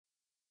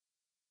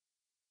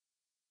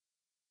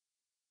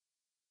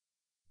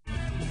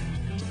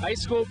High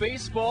school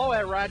baseball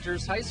at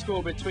Rogers High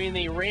School between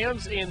the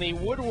Rams and the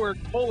Woodward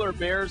Polar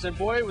Bears. And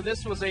boy,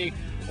 this was a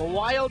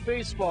wild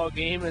baseball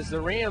game as the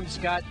Rams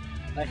got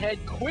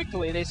ahead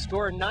quickly. They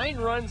scored 9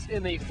 runs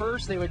in the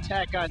first. They would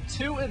tack on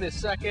 2 in the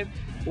second,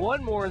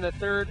 1 more in the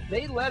third.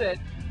 They led it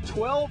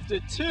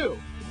 12-2.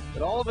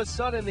 But all of a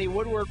sudden, the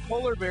Woodward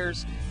Polar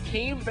Bears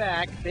came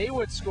back. They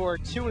would score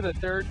 2 in the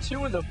third,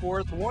 2 in the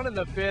fourth, 1 in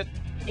the fifth,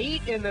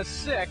 8 in the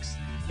sixth.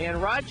 And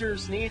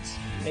Rogers needs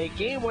a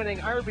game-winning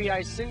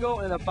RBI single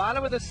in the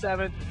bottom of the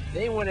 7th.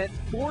 They win it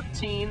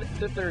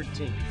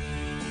 14-13.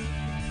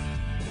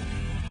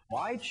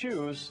 Why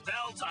choose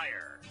Bell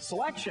Tire?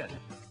 selection?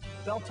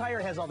 Bell Tire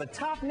has all the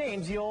top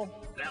names you'll...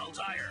 Bell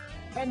Tire.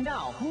 And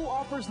now, who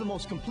offers the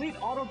most complete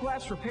auto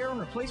glass repair and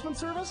replacement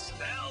service?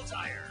 Bell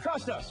Tire.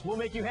 Trust us, we'll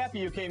make you happy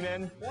you came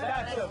in.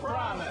 That's the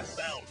promise.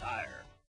 Bell Tire.